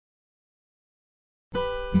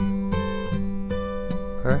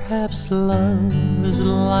Perhaps love is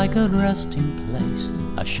like a resting place,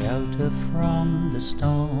 a shelter from the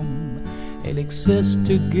storm. It exists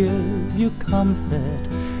to give you comfort,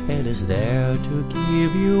 it is there to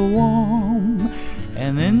keep you warm.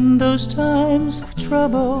 And in those times of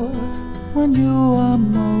trouble, when you are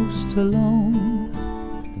most alone,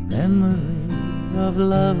 the memory of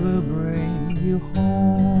love will bring you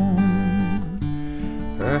home.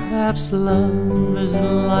 Perhaps love is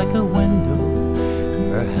like a window,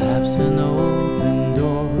 perhaps an open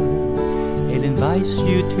door. It invites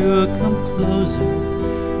you to come closer,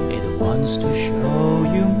 it wants to show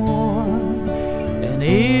you more. And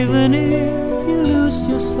even if you lose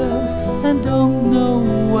yourself and don't know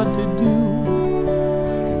what to do,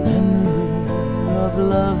 the memory of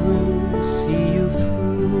love will see you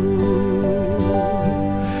through.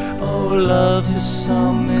 Oh, love to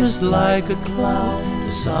some is like a cloud,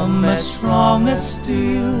 to some as strong as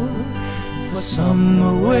steel. For some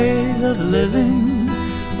a way of living,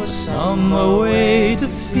 for some a way to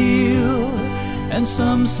feel. And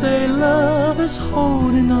some say love is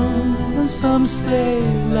holding on, and some say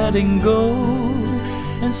letting go.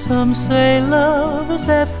 And some say love is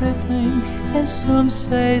everything, and some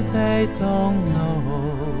say they don't know.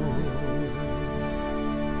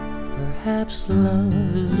 Perhaps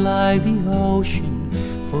love is like the ocean,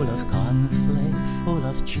 full of conflict, full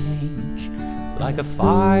of change. Like a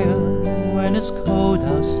fire when it's cold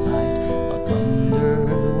outside, or thunder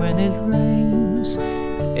when it rains.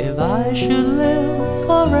 If I should live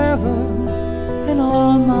forever and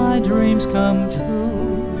all my dreams come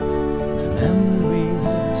true, the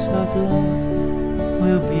memories of love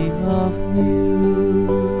will be of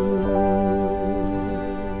you.